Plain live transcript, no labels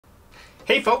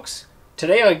Hey folks,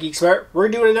 today on GeekSmart we're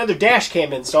doing another dash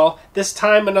cam install, this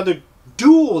time another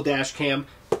dual dash cam,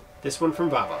 this one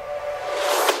from VAVA.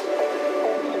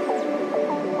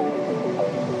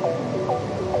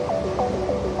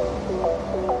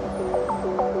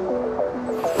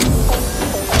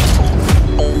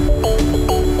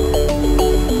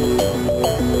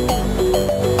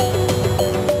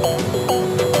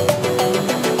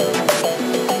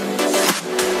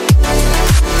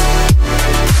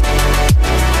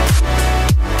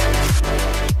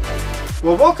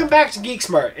 Well, welcome back to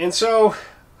GeekSmart, and so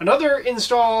another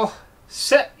install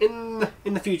set in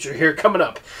the future here coming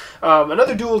up.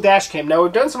 Another dual dash cam. Now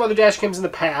we've done some other dash cams in the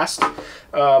past,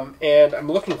 and I'm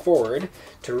looking forward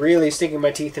to really sticking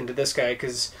my teeth into this guy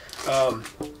because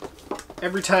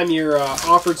every time you're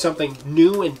offered something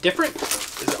new and different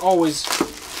is always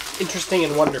interesting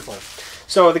and wonderful.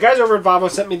 So the guys over at VAVA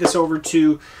sent me this over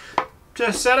to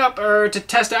set up or to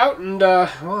test out, and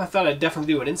well, I thought I'd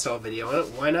definitely do an install video on it.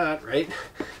 Why not, right?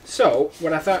 So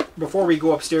what I thought before we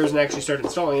go upstairs and actually start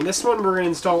installing, and this one we're going to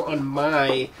install on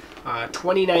my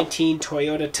 2019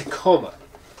 Toyota Tacoma.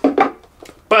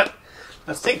 But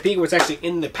let's take a peek at what's actually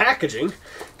in the packaging.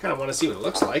 Kind of want to see what it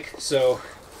looks like. So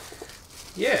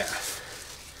yeah,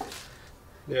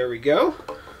 there we go,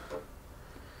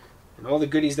 and all the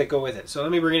goodies that go with it. So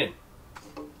let me bring it in.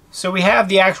 So we have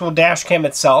the actual dash cam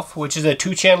itself, which is a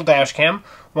 2-channel dash cam.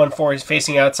 One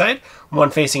facing outside,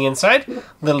 one facing inside.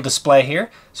 Little display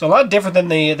here. So a lot different than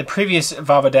the previous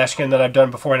VAVA dash cam that I've done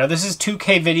before. Now this is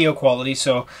 2K video quality,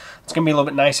 so it's going to be a little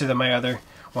bit nicer than my other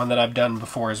one that I've done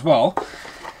before as well.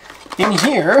 In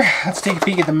here, let's take a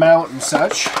peek at the mount and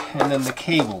such, and then the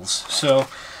cables. So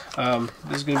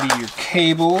this is going to be your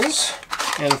cables,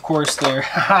 and of course they're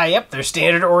yep, they're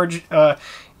standard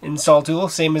install tool,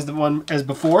 same as the one as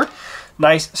before.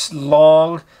 Nice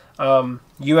long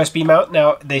USB mount.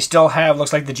 Now they still have,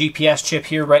 looks like, the GPS chip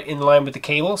here right in line with the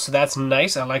cable, so that's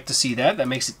nice. I like to see that. That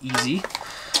makes it easy.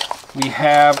 We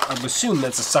have, I would assume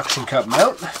that's a suction cup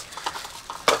mount.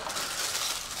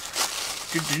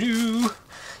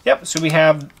 Yep, so we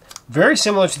have very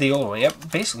similar to the old one. Yep,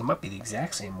 basically might be the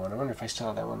exact same one. I wonder if I still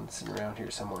have that one sitting around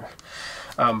here somewhere.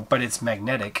 But it's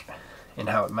magnetic in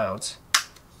how it mounts.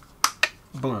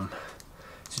 Boom.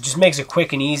 So it just makes it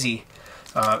quick and easy.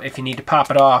 If you need to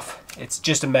pop it off, it's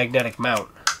just a magnetic mount.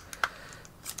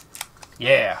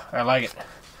 Yeah, I like it.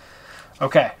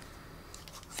 Okay.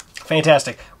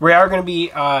 Fantastic. We are going to be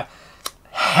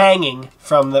hanging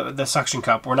from the suction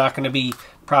cup. We're not going to be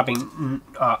propping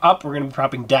up, we're going to be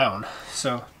propping down.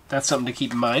 So that's something to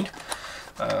keep in mind.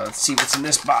 Let's see what's in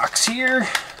this box here.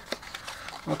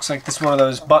 Looks like this is one of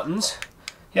those buttons.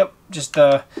 Yep, just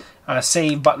a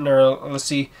save button, or let's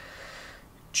see,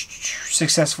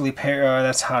 successfully pair.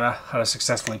 That's how to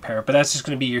successfully pair it. But that's just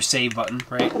going to be your save button,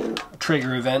 right? A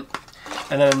trigger event,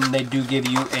 and then they do give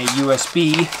you a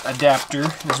USB adapter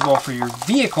as well for your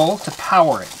vehicle to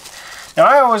power it. Now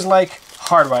I always like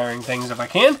hardwiring things if I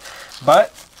can,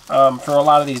 but for a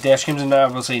lot of these dash cams, and I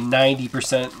will say 90%,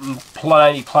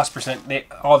 90+%,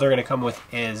 all they're going to come with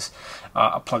is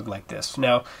a plug like this.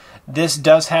 Now, this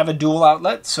does have a dual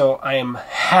outlet, so I am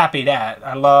happy that.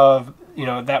 I love, you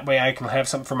know, that way I can have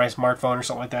something for my smartphone or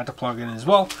something like that to plug in as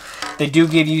well. They do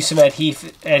give you some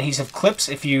adhesive clips.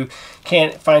 If you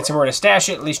can't find somewhere to stash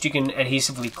it, at least you can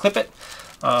adhesively clip it.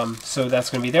 So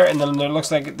that's going to be there. And then there looks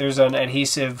like there's an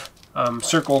adhesive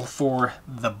circle for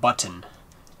the button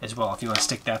as well, if you want to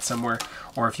stick that somewhere,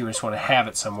 or if you just want to have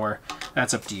it somewhere.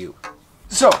 That's up to you.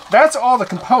 So that's all the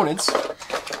components.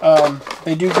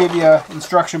 They do give you an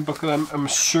instruction book, I'm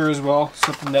sure, as well.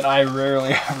 Something that I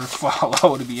rarely ever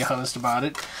follow, to be honest about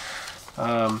it.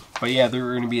 But yeah, there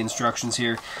are going to be instructions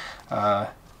here.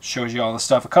 Shows you all the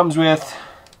stuff it comes with.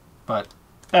 But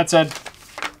that said,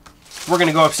 we're going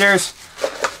to go upstairs.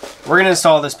 We're going to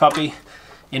install this puppy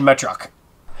in my truck.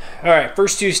 Alright,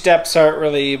 first two steps aren't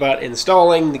really about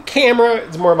installing the camera.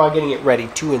 It's more about getting it ready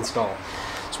to install.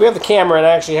 So we have the camera, and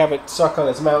I actually have it stuck on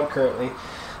its mount currently.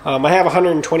 I have a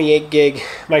 128 gig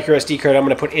micro SD card I'm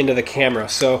going to put into the camera.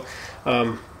 So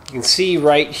you can see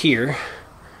right here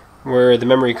where the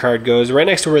memory card goes, right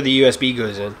next to where the USB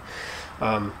goes in.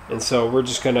 And so we're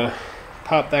just going to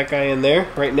pop that guy in there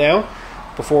right now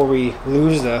before we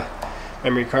lose the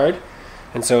memory card.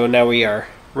 And so now we are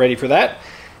ready for that.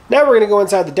 Now we're going to go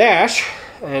inside the dash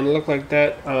and look like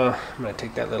that. I'm going to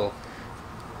take that little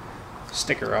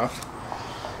sticker off.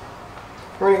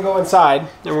 We're going to go inside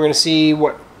and we're going to see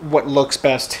what looks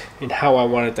best and how I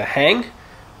want it to hang,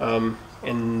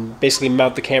 and basically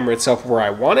mount the camera itself where I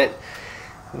want it.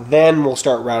 Then we'll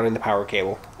start routing the power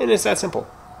cable, and it's that simple.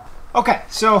 Okay,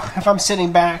 so if I'm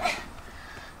sitting back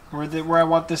where I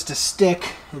want this to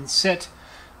stick and sit.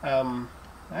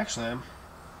 Actually, I'm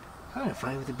kind of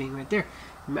fine with it being right there.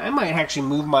 I might actually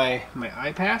move my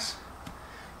iPass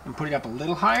and put it up a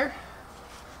little higher.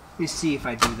 Let me see if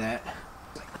I do that.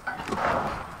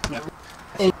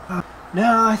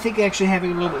 No, I think actually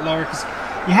having it a little bit lower, because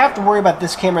you have to worry about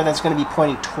this camera that's going to be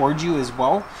pointing towards you as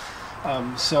well.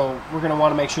 So we're going to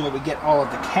want to make sure that we get all of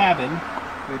the cabin,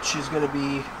 which is going to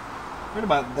be right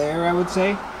about there, I would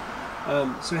say.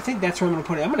 So I think that's where I'm going to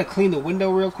put it. I'm going to clean the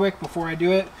window real quick before I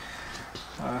do it,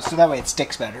 so that way it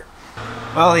sticks better.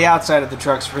 Well, the outside of the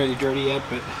truck's pretty dirty yet,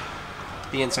 but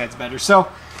the inside's better.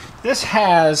 So this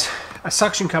has a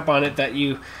suction cup on it that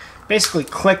you basically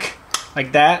click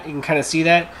like that. You can kind of see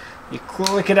that. You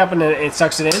click it up and then it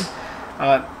sucks it in.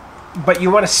 But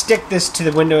you want to stick this to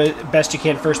the window as best you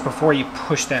can first before you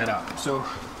push that up. So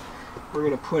we're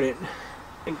going to put it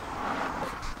in.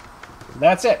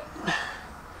 That's it.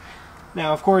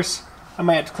 Now, of course, I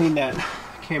might have to clean that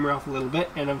camera off a little bit,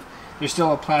 and there's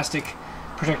still a plastic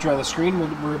protector on the screen. We'll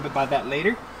worry about that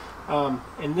later.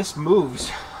 And this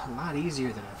moves a lot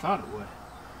easier than I thought it would.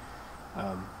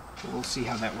 We'll see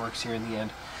how that works here in the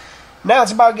end. Now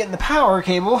it's about getting the power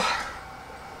cable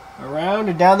around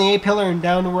and down the A-pillar and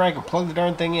down to where I can plug the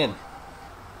darn thing in.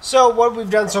 So what we've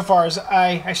done so far is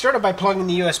I started by plugging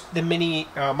the mini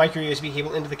micro USB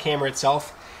cable into the camera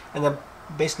itself, and then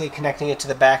basically connecting it to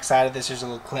the back side of this. There's a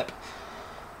little clip.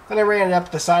 Then I ran it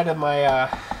up the side of my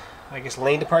I guess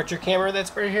lane departure camera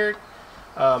that's right here,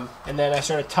 and then I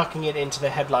started tucking it into the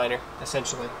headliner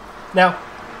essentially. Now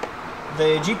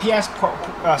the GPS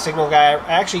signal guy,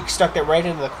 I actually stuck that right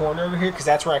into the corner over here because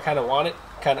that's where I kind of want it,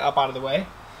 kind of up out of the way.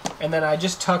 And then I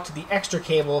just tucked the extra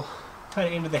cable kind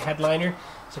of into the headliner,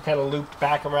 so kind of looped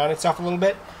back around itself a little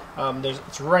bit.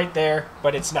 It's right there,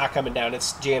 but it's not coming down.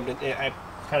 It's jammed. I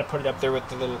kind of put it up there with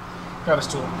the little crevice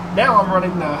tool. Now I'm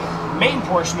running the main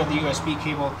portion of the USB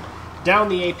cable down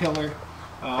the A-pillar,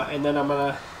 and then I'm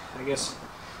gonna, I guess,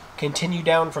 continue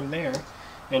down from there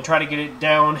and try to get it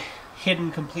down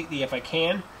hidden completely if I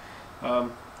can,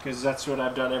 because that's what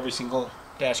I've done every single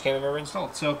dash cam I've ever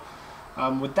installed. So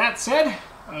with that said,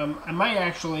 I might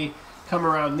actually come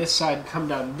around this side and come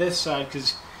down this side,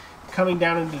 because coming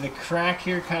down into the crack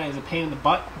here kind of is a pain in the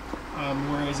butt,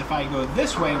 whereas if I go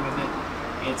this way with it,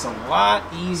 it's a lot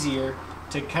easier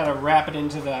to kind of wrap it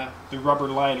into the rubber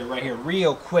liner right here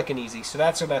real quick and easy. So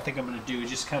that's what I think I'm going to do,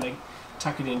 just kind of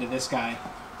tuck it into this guy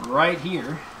right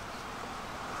here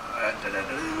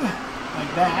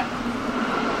like that.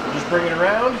 Just bring it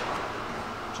around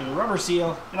to the rubber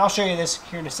seal, and I'll show you this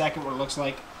here in a second what it looks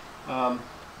like.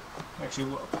 Actually,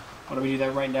 why don't we do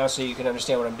that right now so you can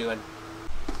understand what I'm doing.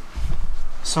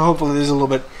 So hopefully this is a little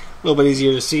bit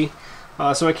easier to see.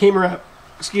 So I came around,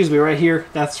 excuse me, right here.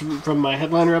 That's from my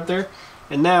headliner up there.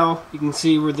 And now you can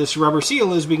see where this rubber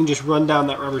seal is. We can just run down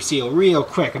that rubber seal real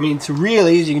quick. I mean, it's real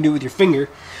easy. You can do it with your finger.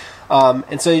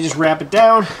 And so you just wrap it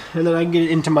down, and then I can get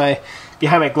it into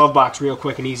behind my glove box real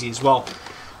quick and easy as well.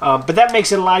 But that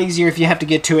makes it a lot easier if you have to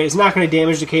get to it. It's not going to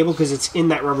damage the cable because it's in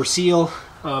that rubber seal.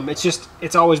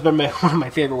 It's always been one of my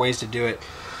favorite ways to do it.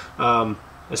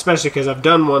 Especially because I've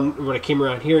done one when I came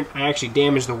around here and I actually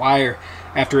damaged the wire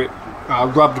after it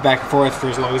rubbed back and forth for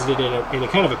as long as it did in a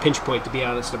kind of a pinch point, to be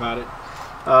honest about it.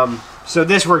 So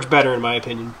this works better in my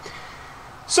opinion.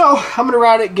 So I'm going to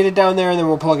route it, get it down there, and then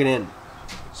we'll plug it in.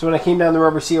 So when I came down the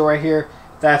rubber seal right here,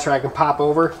 that's where I can pop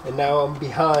over, and now I'm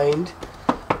behind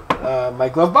my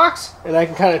glove box, and I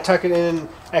can kind of tuck it in,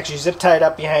 actually zip tie it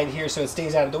up behind here so it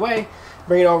stays out of the way,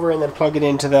 bring it over, and then plug it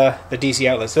into the DC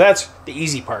outlet. So that's the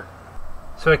easy part.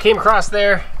 So I came across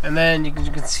there, and then you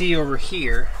can see over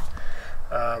here,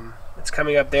 it's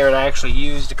coming up there, and I actually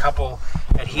used a couple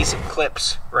adhesive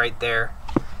clips right there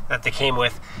that they came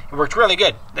with. It worked really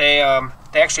good. They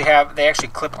actually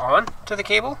clip on to the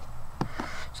cable,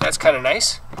 so that's kind of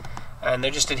nice. And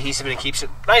they're just adhesive, and it keeps it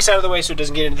nice out of the way so it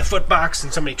doesn't get into the foot box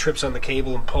and somebody trips on the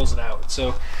cable and pulls it out.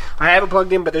 So I have it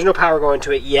plugged in, but there's no power going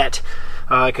to it yet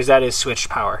because that is switched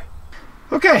power.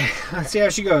 Okay, let's see how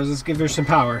she goes. Let's give her some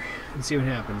power and see what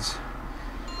happens.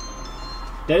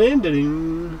 Da-ding,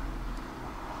 da-ding.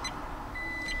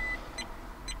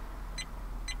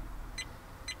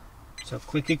 So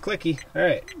clicky clicky. All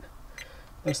right.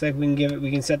 Looks like we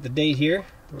can set the date here.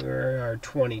 We're our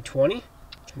 2020.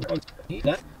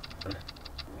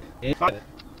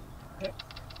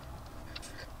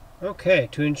 Okay,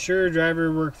 to ensure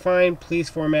driver work fine, please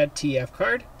format TF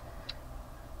card.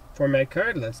 Format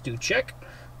card, let's do check.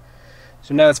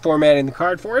 So now it's formatting the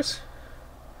card for us.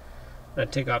 I'm going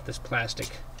to take off this plastic.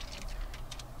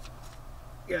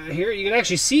 Here you can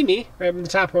actually see me right in the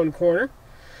top one corner.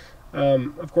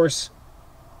 Of course,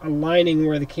 aligning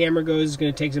where the camera goes is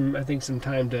going to take some, I think, some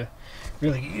time to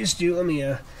really get used to. Let me,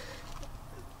 there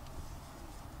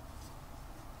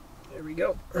we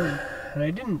go. And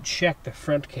I didn't check the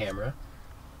front camera.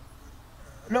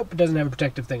 Nope, it doesn't have a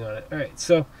protective thing on it. All right,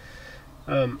 so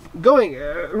going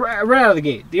right out of the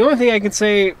gate, the only thing I can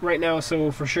say right now,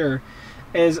 so for sure,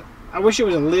 is I wish it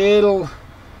was a little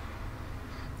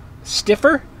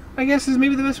stiffer, I guess is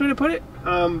maybe the best way to put it. But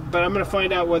I'm going to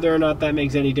find out whether or not that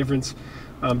makes any difference,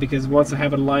 because once I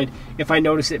have it aligned, if I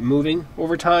notice it moving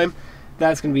over time,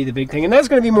 that's going to be the big thing. And that's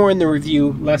going to be more in the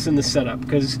review, less in the setup,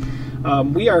 because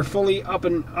we are fully up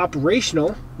and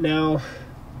operational now.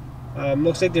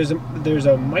 Looks like there's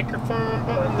a microphone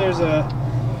button.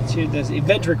 There's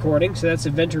event recording, so that's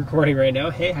event recording right now.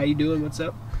 Hey, how you doing? What's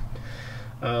up?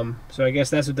 So I guess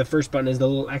that's what the first button is, the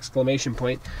little exclamation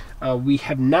point. We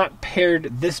have not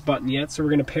paired this button yet, so we're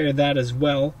going to pair that as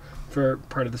well for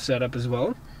part of the setup as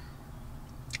well.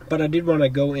 But I did want to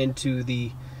go into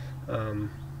the,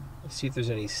 let's see if there's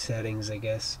any settings, I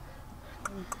guess.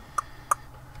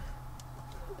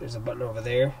 There's a button over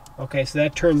there. Okay, so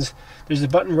that turns, there's a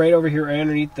button right over here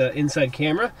underneath the inside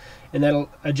camera, and that'll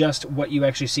adjust what you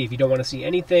actually see. If you don't want to see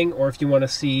anything, or if you want to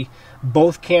see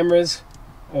both cameras,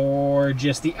 or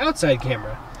just the outside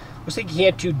camera. Looks like you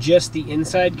can't do just the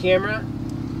inside camera.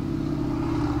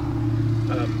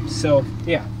 So,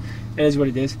 yeah, that is what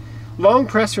it is. Long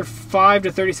press for 5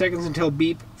 to 30 seconds until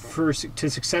beep to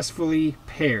successfully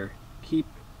pair. Keep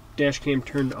dash cam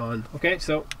turned on. Okay,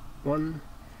 so we'll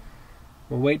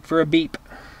wait for a beep.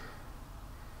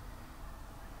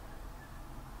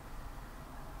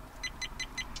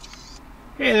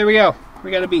 Hey, there we go.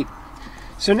 We got a beep.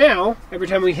 So now, every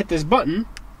time we hit this button,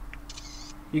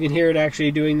 you can hear it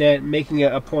actually doing that, making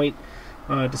a point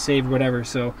to save whatever.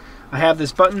 So I have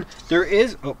this button. There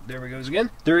is, oh, there we goes again.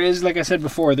 There is, like I said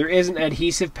before, there is an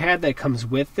adhesive pad that comes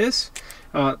with this.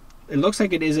 It looks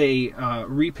like it is a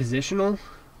repositional,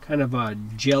 kind of a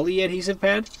jelly adhesive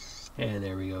pad. And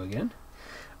there we go again.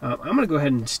 I'm going to go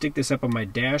ahead and stick this up on my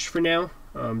dash for now.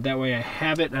 That way I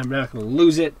have it and I'm not going to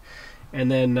lose it. And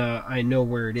then I know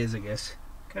where it is, I guess.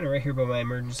 Kind of right here by my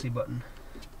emergency button.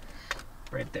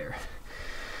 Right there.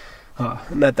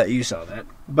 Not that you saw that.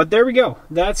 But there we go.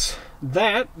 That's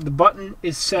that. The button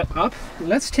is set up.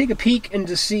 Let's take a peek and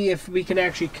to see if we can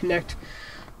actually connect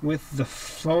with the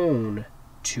phone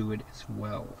to it as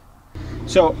well.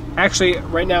 So actually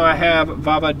right now I have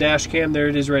VAVA dash cam. There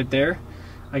it is right there.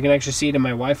 I can actually see it in my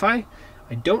Wi-Fi.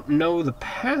 I don't know the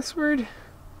password.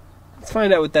 Let's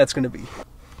find out what that's going to be.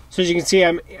 So as you can see,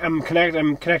 I'm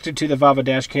connected to the VAVA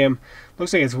dash cam.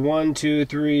 Looks like it's 1, 2,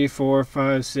 3, 4,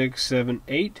 5, 6, 7,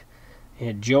 8.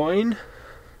 Hit join,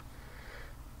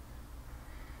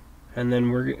 and then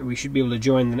we should be able to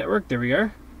join the network. There we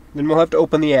are. Then we'll have to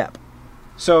open the app.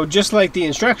 So just like the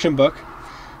instruction book,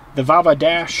 the VAVA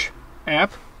dash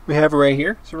app, we have it right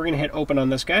here. So we're going to hit open on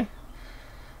this guy.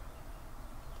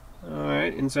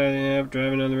 Alright, inside the app,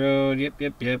 driving on the road, yep.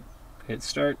 Hit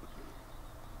start,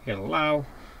 hit allow.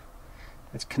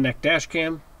 Let's connect dash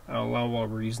cam. I'll allow while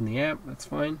we're using the app, that's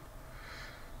fine.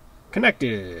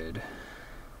 Connected.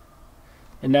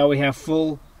 And now we have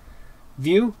full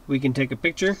view. We can take a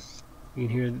picture. You can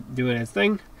hear it doing its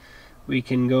thing. We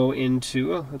can go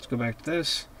into, oh, let's go back to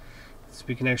this. So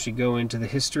we can actually go into the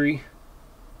history.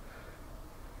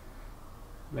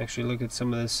 Actually look at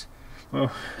some of this.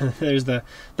 Oh, there's the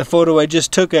photo I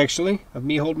just took, actually, of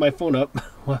me holding my phone up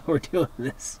while we're doing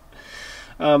this.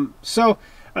 So,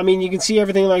 I mean, you can see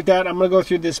everything like that. I'm going to go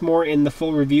through this more in the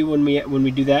full review when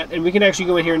we do that. And we can actually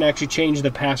go in here and actually change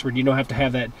the password. You don't have to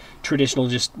have that traditional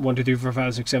just 1, 2, 3, 4,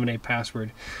 5, 6, 7, 8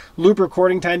 password. Loop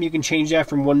recording time, you can change that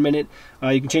from 1 minute.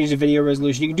 You can change the video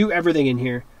resolution. You can do everything in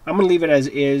here. I'm going to leave it as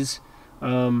is. I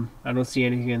don't see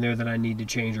anything in there that I need to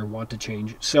change or want to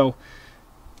change. So,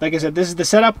 like I said, this is the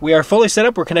setup. We are fully set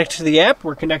up. We're connected to the app.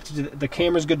 We're connected to the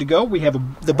camera's good to go. We have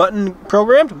the button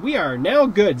programmed. We are now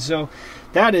good. So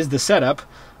that is the setup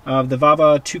of the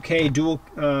VAVA 2K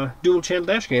dual channel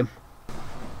dash cam.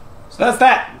 So that's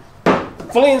that.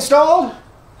 Fully installed,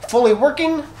 fully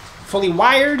working, fully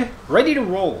wired, ready to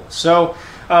roll. So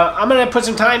I'm going to put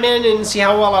some time in and see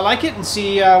how well I like it and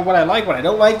see what I like, what I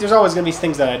don't like. There's always going to be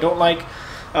things that I don't like.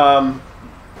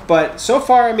 But so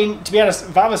far, I mean, to be honest,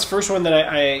 VAVA's first one that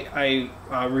I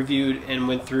reviewed and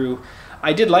went through,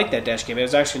 I did like that dash cam. It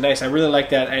was actually nice. I really like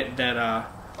that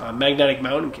magnetic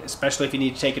mount, especially if you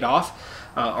need to take it off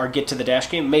or get to the dash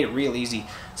cam. It made it real easy.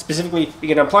 Specifically, you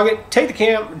can unplug it, take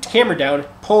the camera down,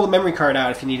 pull the memory card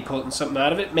out if you need to pull something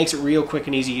out of it. Makes it real quick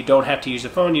and easy. You don't have to use the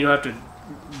phone. You don't have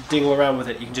to dingle around with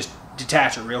it. You can just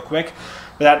detach it real quick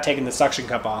without taking the suction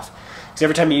cup off. because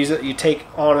every time you use it, you take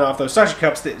on and off those suction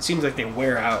cups, it seems like they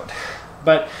wear out.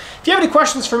 But if you have any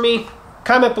questions for me,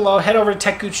 comment below. Head over to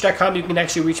TechGooch.com. You can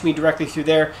actually reach me directly through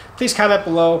there. Please comment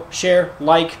below, share,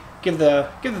 like, give the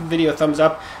video a thumbs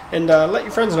up, and let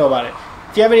your friends know about it.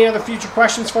 If you have any other future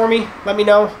questions for me, let me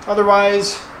know.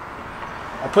 Otherwise,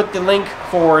 I'll put the link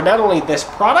for not only this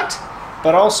product,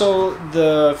 but also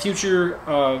the future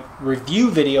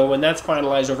review video when that's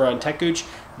finalized over on TechGooch.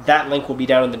 That link will be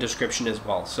down in the description as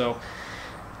well. So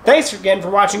thanks again for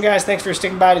watching, guys. Thanks for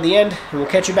sticking by to the end, and we'll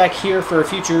catch you back here for a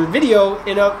future video,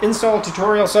 install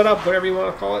tutorial setup, whatever you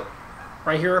want to call it,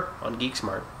 right here on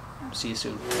GeekSmart. See you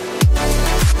soon.